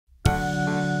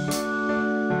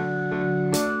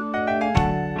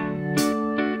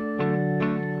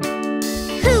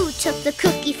took the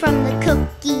cookie from the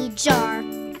cookie jar?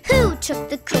 Who took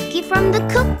the cookie from the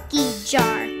cookie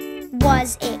jar?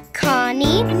 Was it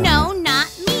Connie? No, not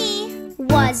me.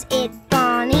 Was it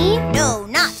Bonnie? No,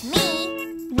 not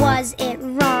me. Was it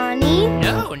Ronnie?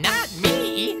 No, not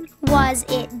me. Was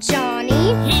it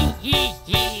Johnny?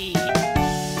 Hee.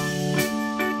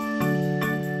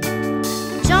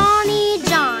 Johnny,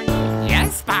 Johnny.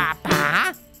 Yes,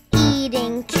 Papa.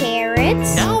 Eating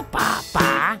carrots? No,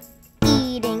 Papa.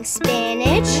 Eating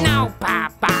spinach? No,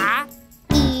 Papa.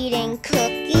 Eating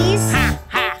cookies? Ha,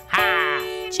 ha, ha.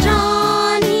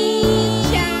 Johnny,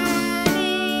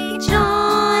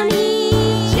 Johnny,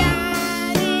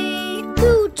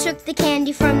 Who took the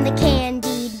candy from the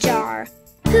candy jar?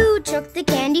 Who took the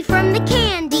candy from the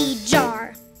candy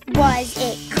jar? Was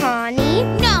it Connie?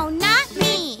 No, not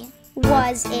me.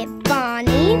 Was it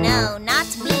Bonnie? No, not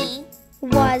me.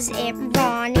 Was it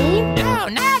Ronnie? No,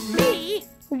 not me.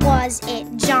 Was it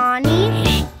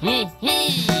Johnny? Hee.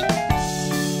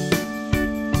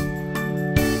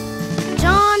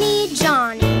 Johnny,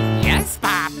 Johnny. Yes,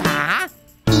 Papa.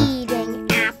 Eating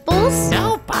apples?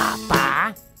 No,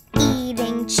 Papa.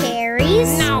 Eating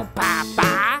cherries? No,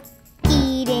 Papa.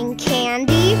 Eating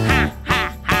candy? Ha,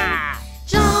 ha, ha.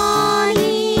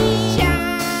 Johnny,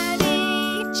 Johnny,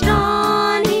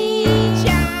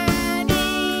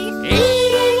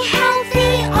 Eating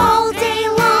healthy all day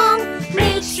long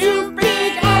makes you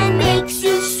big and makes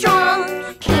you strong.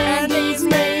 Candies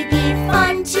may be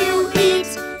fun to eat,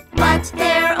 but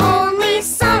they're only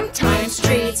sometimes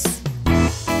treats.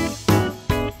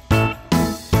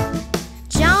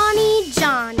 Johnny,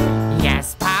 Johnny,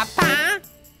 Yes, Papa.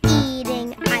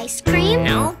 eating ice cream?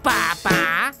 No,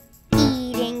 Papa.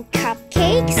 Eating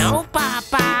cupcakes? No,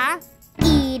 Papa.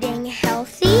 Eating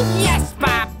healthy? Yes,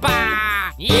 Papa.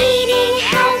 Eating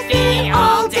healthy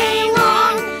all day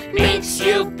long makes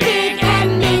you big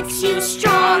and makes you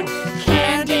strong.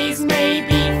 Candies may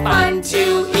be fun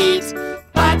to eat,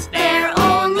 but they're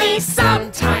only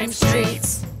sometimes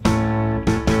treats.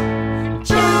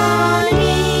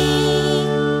 Johnny.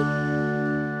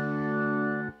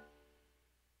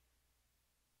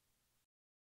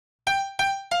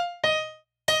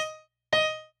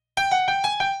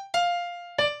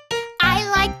 I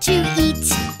like to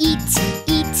eat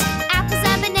apples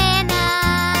and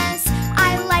bananas.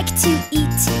 I like to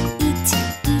eat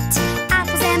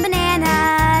apples and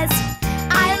bananas.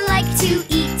 I like to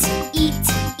eat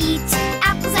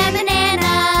apples and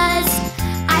bananas.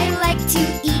 I like to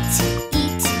eat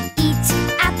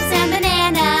apples and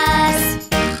bananas.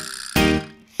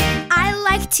 I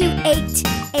like to eat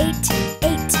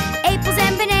apples and bananas. I like to eat apples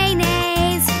and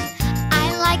bananas.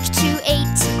 I like to eat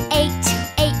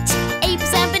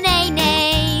apples and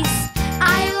bananas.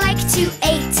 I like to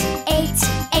eat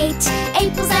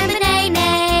apples and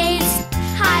bananas.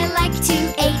 I like to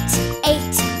eat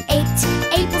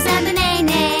apples and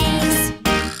bananas.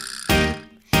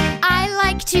 I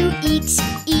like to eat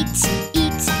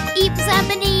apples and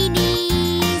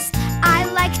bananas. I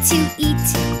like to eat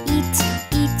apples and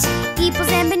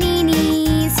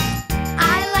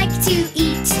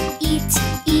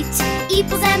bananas.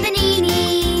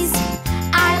 I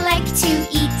like to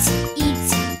eat apples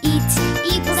and bananas.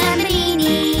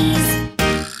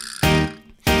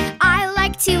 I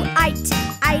like to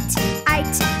eat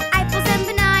apples and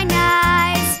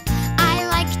bananas. I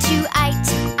like to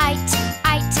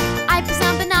eat apples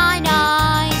and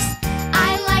bananas.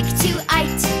 I like to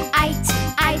eat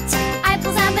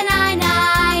apples and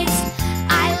bananas.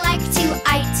 I like to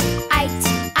eat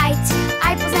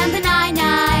apples and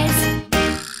bananas.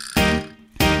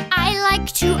 I like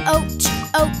to oat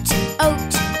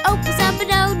apples and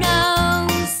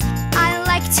bananas. I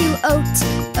like to oat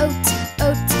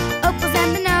apples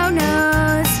and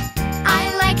bananas. I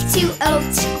like to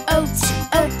oat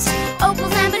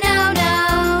apples and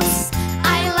bananas.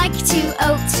 I like to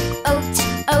oat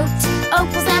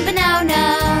apples and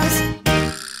bananas.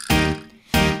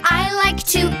 I like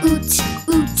to oot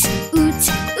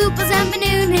apples and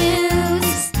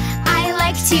bananas. I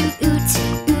like to oot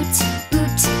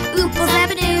apples and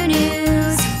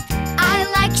bananas. I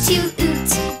like to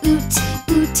oot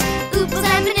apples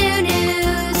and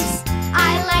bananas.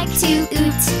 I like to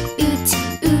oot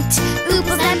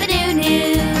apples and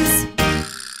bananas.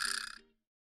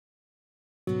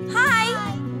 Hi!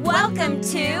 Welcome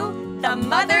to the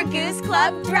Mother Goose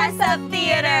Club Dress-Up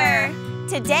Theater.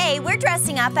 Today we're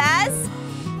dressing up as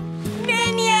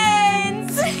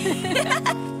minions!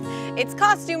 It's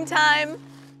costume time.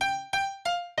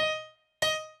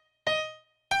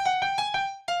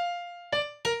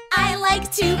 I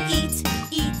like to eat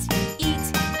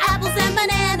apples and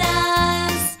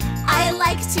bananas. I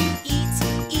like to eat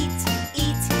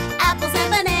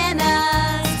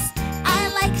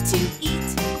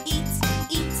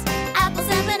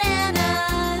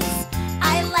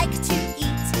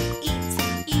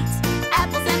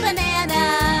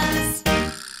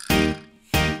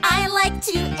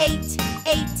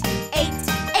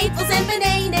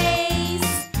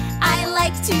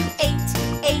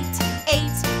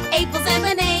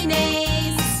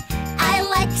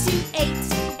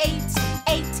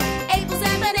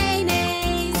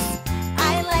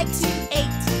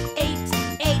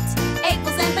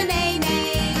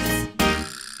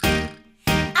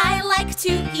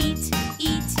eat,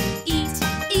 eat, eat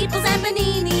apples and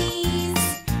bananas.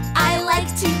 I like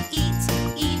to eat,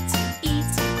 eat,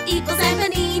 eat apples and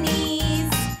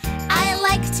bananas. I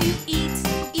like to eat,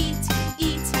 eat,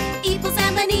 eat apples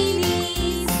and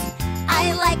bananas.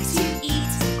 I like to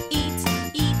eat, eat,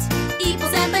 eat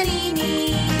apples and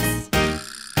bananas.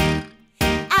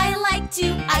 I like to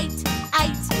eat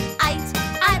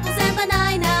apples and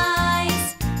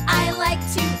bananas. I like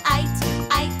to eat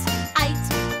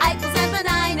apples and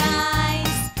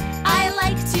bananas. I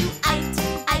like to eat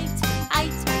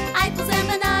apples and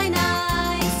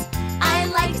bananas. I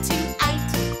like to eat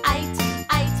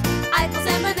apples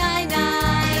and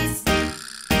bananas.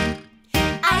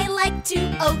 I like to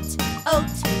oat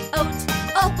apples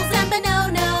and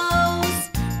bananas.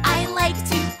 I like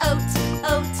to oat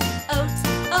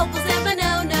apples and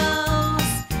bananas.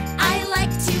 I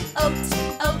like to oat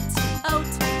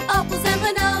apples and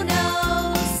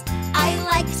bananas. I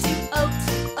like to oat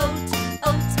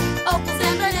apples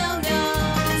and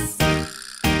bananas.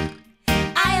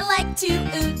 I like to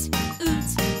oot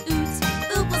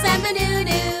apples and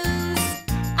bananas.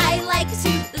 I like to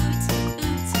oot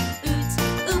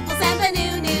apples and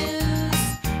bananas.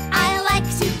 I like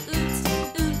to oot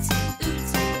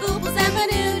apples and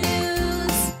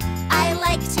bananas. I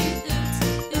like to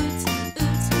oot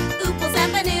apples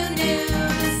and bananas.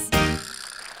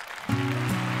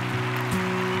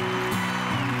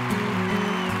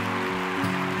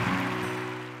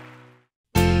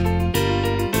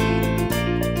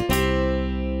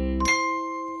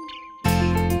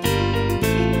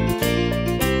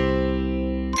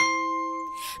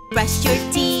 Brush your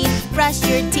teeth, brush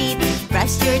your teeth,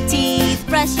 brush your teeth,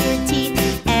 brush your teeth.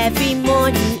 Every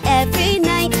morning, every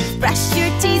night, brush your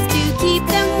teeth to keep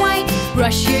them white.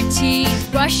 Brush your teeth,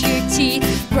 brush your teeth,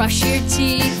 brush your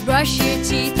teeth, brush your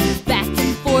teeth. Back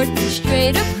and forth and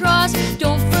straight across.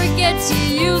 Don't forget to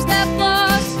use that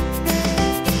floss.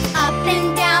 Up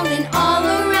and down and all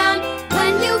around.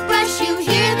 When you brush, you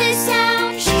hear this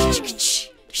sound.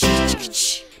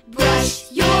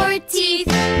 Brush your teeth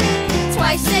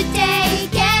twice a day.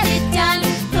 Get it done.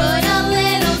 Put a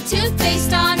little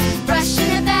toothpaste on. Brush in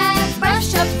the back,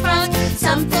 brush up front.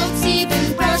 Some folks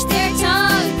even brush their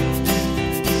tongue.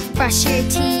 Brush your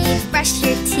teeth, brush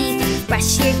your teeth,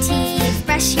 brush your teeth,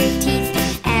 brush your teeth.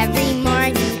 Every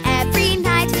morning, every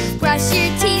night, brush your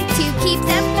teeth to keep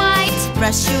them white.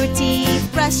 Brush your teeth,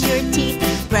 brush your teeth,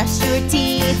 brush your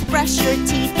teeth, brush your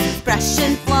teeth. Brush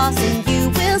and floss and you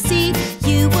will see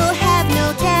you will have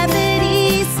no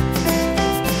cavities.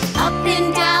 Up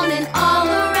and down and all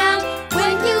around.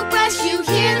 When you brush, you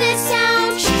hear this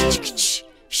sound.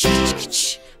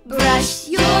 Brush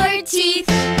your teeth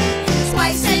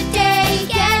twice a day.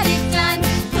 Get it done.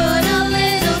 Put a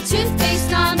little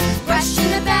toothpaste on. Brush in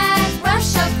the back,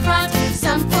 brush up front.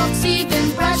 Some folks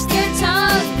even brush their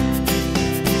tongue.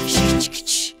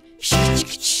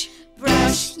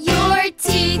 Brush your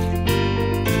teeth.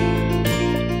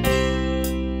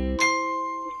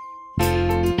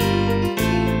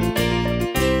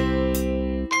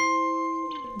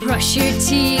 Brush your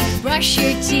teeth, brush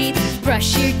your teeth,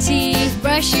 brush your teeth,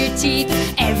 brush your teeth.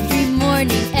 Every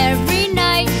morning, every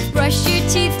night, brush your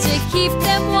teeth to keep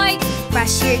them white.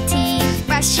 Brush your teeth,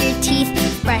 brush your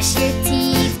teeth, brush your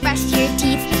teeth, brush your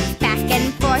teeth. Back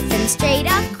and forth and straight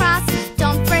across.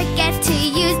 Don't forget to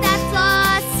use that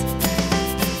floss.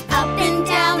 Up and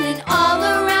down and all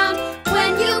around.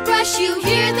 When you brush, you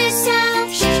hear this sound.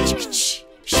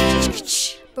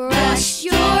 Brush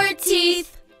your teeth.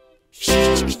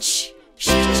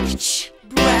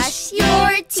 Brush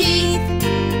your teeth.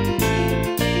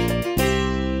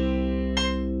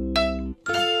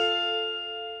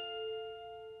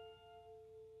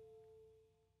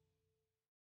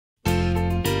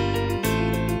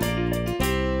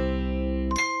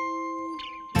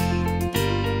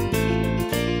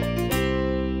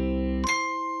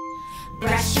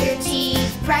 Brush your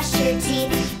teeth, brush your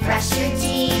teeth, brush your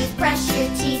teeth, brush your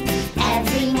teeth.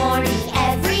 Every morning,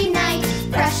 every night,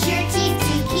 brush your teeth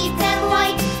to keep them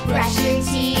white. Brush your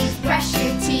teeth, brush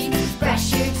your teeth,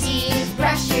 brush your teeth,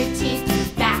 brush your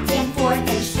teeth. Back and forth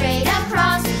and straight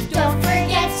across. Don't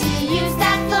forget to use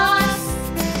that floss.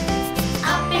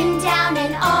 Up and down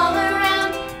and all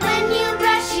around. When you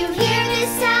brush, you hear this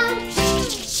sound.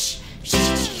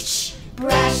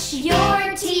 Brush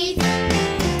your teeth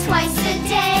twice a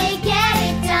day. Get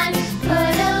it done.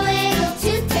 Put a little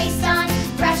toothpaste on.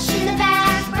 Brush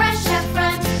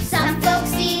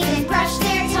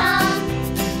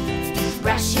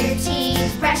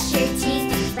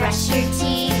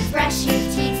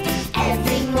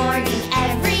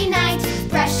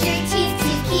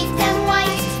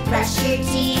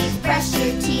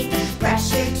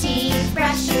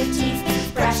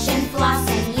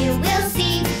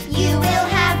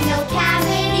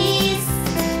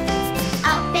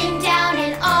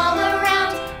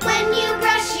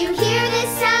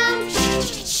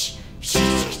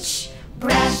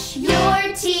Brush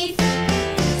your teeth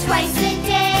twice a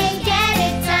day, get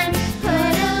it done. Put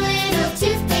a little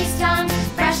toothpaste on.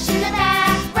 Brush in the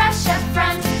back, brush up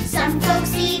front. Some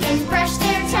folks even brush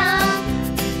their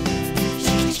tongue.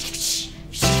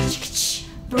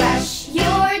 Brush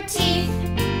your teeth.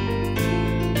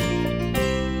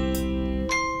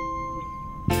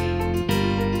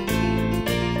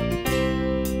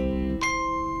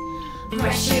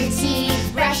 Brush your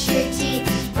teeth, brush your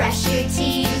teeth, brush your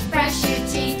teeth, brush your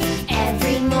teeth.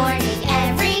 Every morning,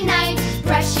 every night,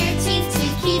 brush your teeth to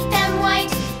keep them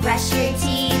white. Brush your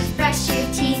teeth, brush your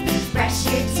teeth, brush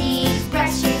your teeth,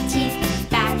 brush your teeth.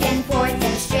 Back and forth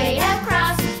and straight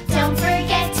across. Don't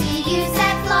forget to use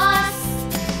that floss.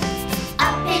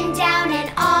 Up and down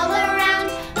and all around.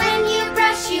 When you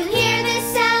brush, you hear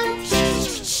this sound.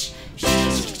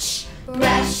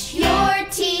 Brush your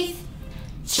teeth.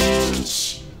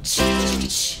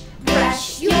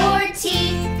 Brush your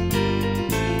teeth.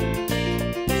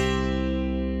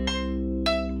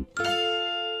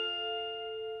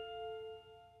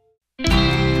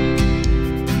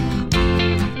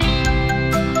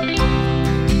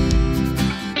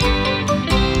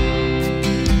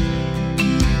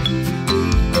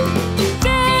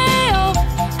 Day-o,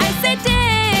 I say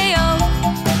day-o.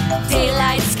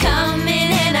 Daylight's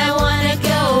coming and I wanna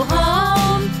go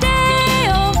home.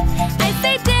 Day-o, I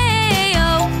say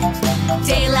day-o.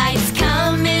 Daylight's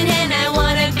coming and I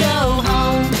wanna go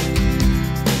home.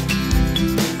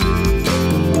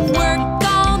 Work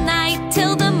all night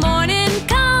till the morning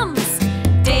comes.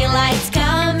 Daylight's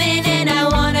coming and I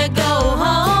wanna go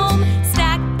home.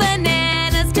 Stack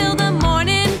bananas till the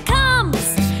morning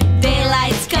comes.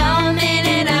 Daylight's coming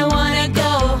and I wanna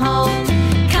go home.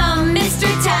 Come, Mr.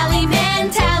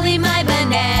 Tallyman, tally my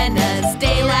bananas.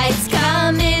 Daylight's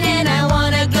coming and I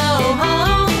wanna go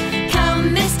home.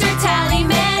 Come, Mr.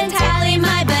 Tallyman, tally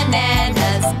my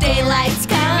bananas. Daylight's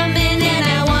coming and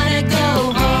I wanna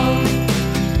go home.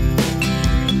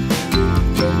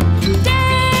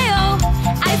 Day-o,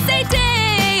 I say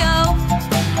day-o.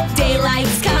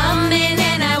 Daylight's coming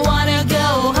and I wanna go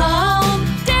home.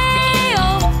 Day-o,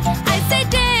 I say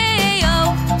day-o.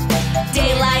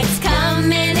 Daylight's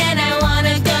coming and I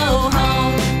wanna go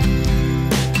home.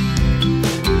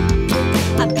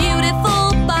 A beautiful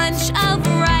bunch of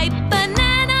ripe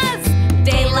bananas.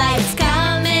 Daylight's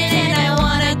coming and I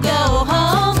wanna go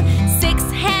home.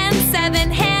 6-hand,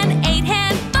 7-hand,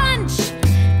 8-hand bunch.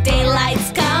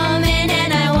 Daylight's coming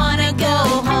and I wanna go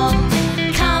home.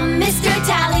 Come, Mr.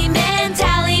 Tallyman,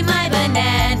 tally my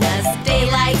bananas.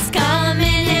 Daylight's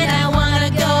coming and I wanna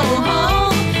go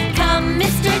home. Come,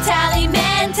 Mr.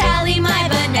 Tallyman, tally my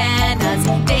bananas.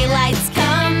 Daylight's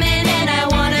coming and I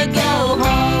wanna go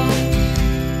home.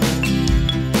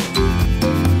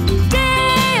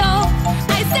 Day-o,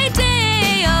 I say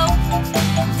day-o.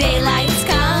 Daylight's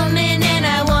coming and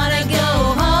I wanna go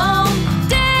home.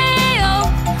 Day-o,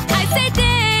 I say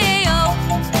day-o.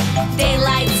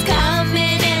 Daylight's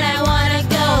coming and I wanna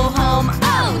go home.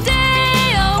 Oh,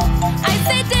 day-o, I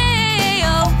say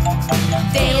day-o.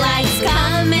 Daylight's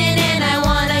coming and I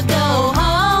wanna go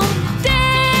home.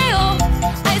 Day-o,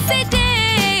 I say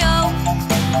day-o.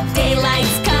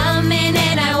 Daylight's coming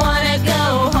and I wanna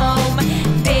go home.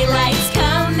 Daylight's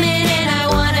coming and I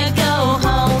wanna go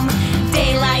home.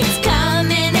 Daylight's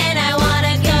coming and I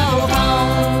wanna go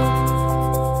home.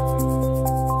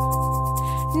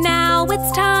 Now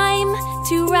it's time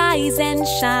to rise and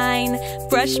shine.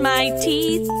 Brush my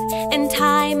teeth and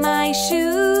tie my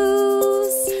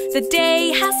shoes. The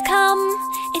day has come,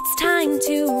 it's time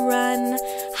to run.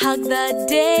 Hug the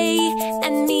day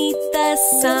and meet the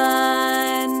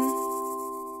sun.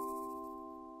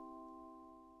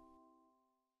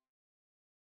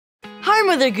 Hi,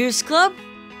 Mother Goose Club.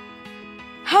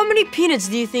 How many peanuts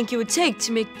do you think it would take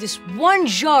to make this one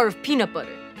jar of peanut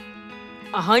butter?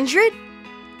 100?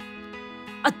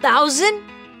 1,000?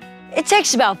 It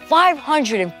takes about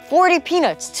 540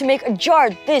 peanuts to make a jar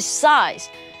this size.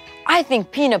 I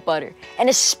think peanut butter, and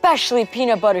especially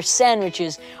peanut butter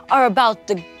sandwiches, are about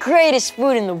the greatest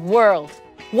food in the world.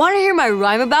 Want to hear my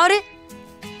rhyme about it?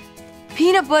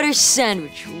 Peanut butter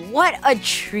sandwich, what a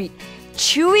treat.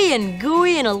 Chewy and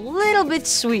gooey and a little bit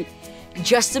sweet.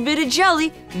 Just a bit of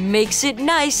jelly makes it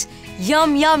nice.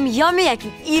 Yum, yum, yummy, I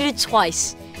can eat it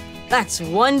twice. That's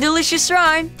one delicious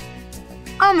rhyme.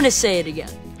 I'm gonna say it again.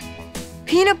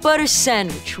 Peanut butter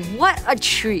sandwich, what a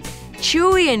treat.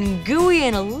 Chewy and gooey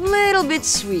and a little bit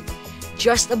sweet.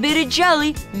 Just a bit of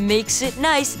jelly makes it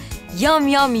nice. Yum,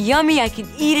 yum, yummy, I can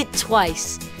eat it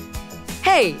twice.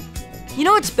 Hey, you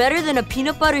know what's better than a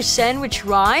peanut butter sandwich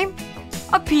rhyme?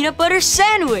 A peanut butter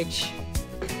sandwich.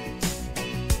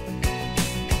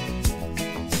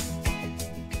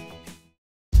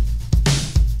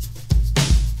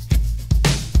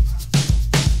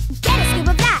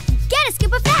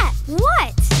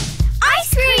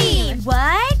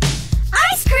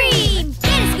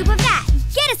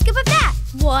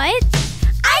 What?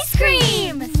 Ice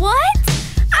cream! What?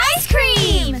 Ice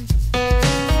cream!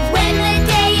 When the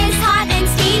day is hot and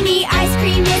steamy, ice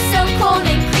cream is so cold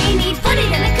and creamy. Put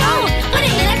it in a cone, put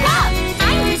it in a cup.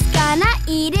 I'm just gonna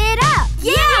eat it up.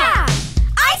 Yeah!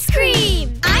 Ice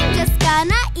cream! I'm just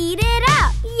gonna eat it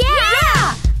up.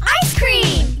 Yeah! Ice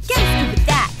cream! Get a scoop of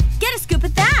that! Get a scoop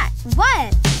of that!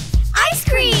 What? Ice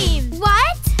cream!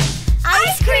 What?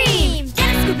 Ice cream!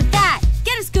 Get a scoop of that!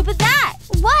 Get a scoop of that!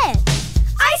 What?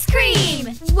 Ice cream!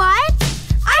 What?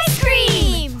 Ice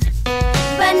cream!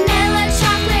 Vanilla,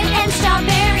 chocolate, and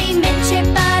strawberry, mint chip,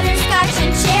 butterscotch,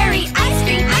 and cherry. Ice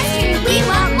cream, we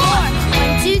want more.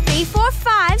 1, 2, 3, 4,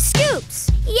 5 scoops!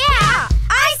 Yeah!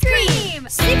 Ice cream!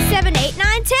 6, 7, 8,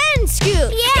 9, 10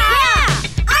 scoops! Yeah!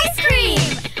 Ice cream!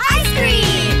 Ice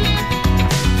cream!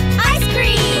 Ice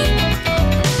cream!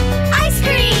 Ice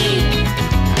cream!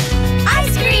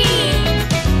 Ice cream!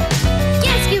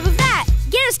 Get a scoop of that!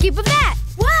 Get a scoop of that!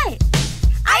 What?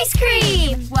 Ice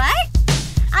cream! What?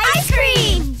 Ice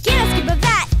cream! Get a scoop of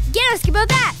that! Get a scoop of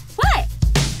that! What?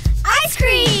 Ice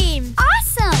cream!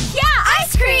 Awesome! Yeah,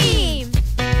 ice cream!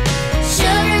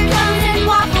 Sugar cones and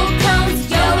waffle cones.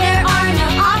 Yo, there are no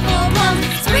awful bones.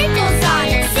 Sprinkles on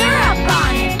it, syrup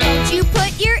on it. Did you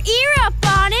put your ear up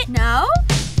on it? No?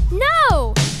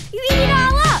 No! You eat it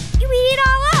all up! You eat it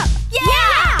all up!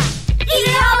 Yeah! Eat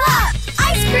it all up!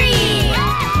 Ice cream!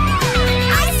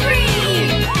 Ice cream!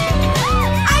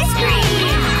 Ice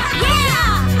cream! Yeah!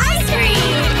 Ice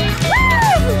cream!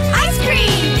 Woo! Ice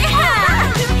cream!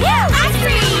 Yeah! Yeah! Ice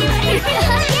cream!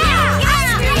 Yeah!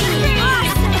 Ice cream!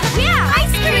 Awesome! Yeah!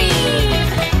 Ice cream!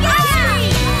 Ice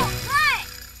cream!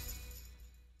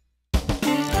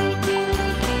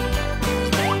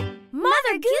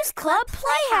 Mother Goose Club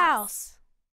Playhouse.